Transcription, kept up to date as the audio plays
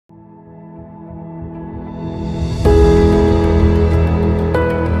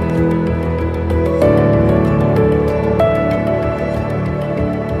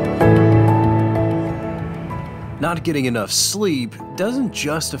Not getting enough sleep doesn't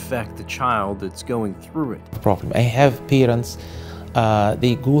just affect the child that's going through it. Problem. I have parents,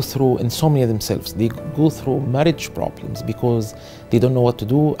 they go through insomnia themselves. They go through marriage problems because they don't know what to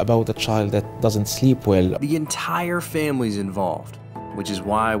do about a child that doesn't sleep well. The entire family's involved, which is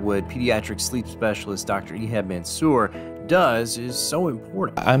why what pediatric sleep specialist Dr. Ehab Mansour does is so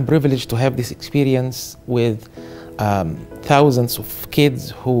important. I'm privileged to have this experience with thousands of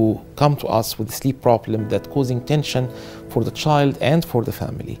kids who come to us with a sleep problem that's causing tension for the child and for the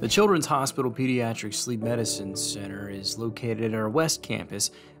family. The Children's Hospital Pediatric Sleep Medicine Center is located at our West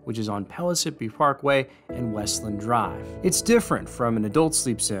Campus, which is on Pellissippi Parkway and Westland Drive. It's different from an adult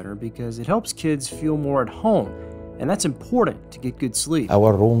sleep center because it helps kids feel more at home, and that's important to get good sleep.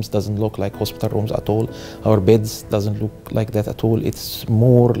 Our rooms doesn't look like hospital rooms at all. Our beds doesn't look like that at all. It's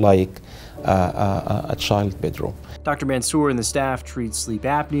more like a child bedroom. Dr. Mansour and the staff treat sleep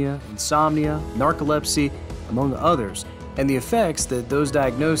apnea, insomnia, narcolepsy, among others, and the effects that those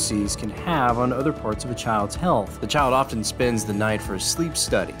diagnoses can have on other parts of a child's health. The child often spends the night for a sleep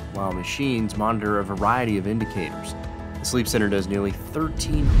study, while machines monitor a variety of indicators. The Sleep Center does nearly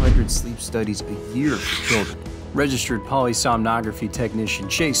 1,300 sleep studies a year for children. Registered polysomnography technician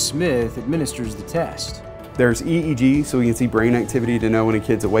Chase Smith administers the test. There's EEG, so we can see brain activity to know when a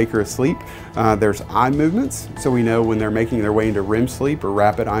kid's awake or asleep. There's eye movements, so we know when they're making their way into REM sleep or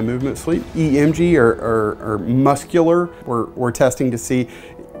rapid eye movement sleep. EMG or muscular, we're testing to see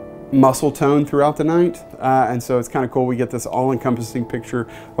muscle tone throughout the night. And so it's kind of cool. We get this all-encompassing picture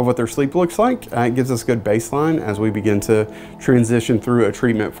of what their sleep looks like. It gives us a good baseline as we begin to transition through a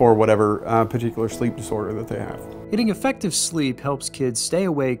treatment for whatever particular sleep disorder that they have. Getting effective sleep helps kids stay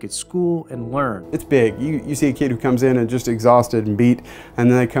awake at school and learn. It's big. You see a kid who comes in and just exhausted and beat, and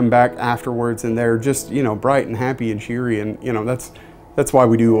then they come back afterwards and they're just, bright and happy and cheery, and that's why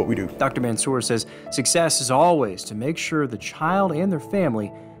we do what we do. Dr. Mansour says success is always to make sure the child and their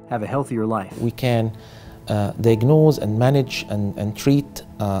family have a healthier life. We can diagnose and manage and treat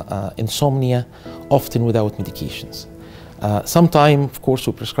insomnia often without medications. Sometimes, of course,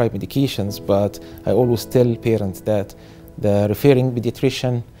 we prescribe medications, but I always tell parents that the referring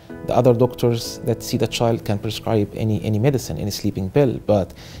pediatrician, the other doctors that see the child can prescribe any medicine, any sleeping pill.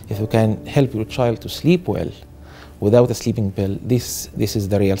 But if you can help your child to sleep well without a sleeping pill, this is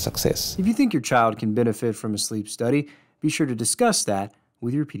the real success. If you think your child can benefit from a sleep study, be sure to discuss that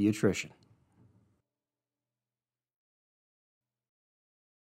with your pediatrician.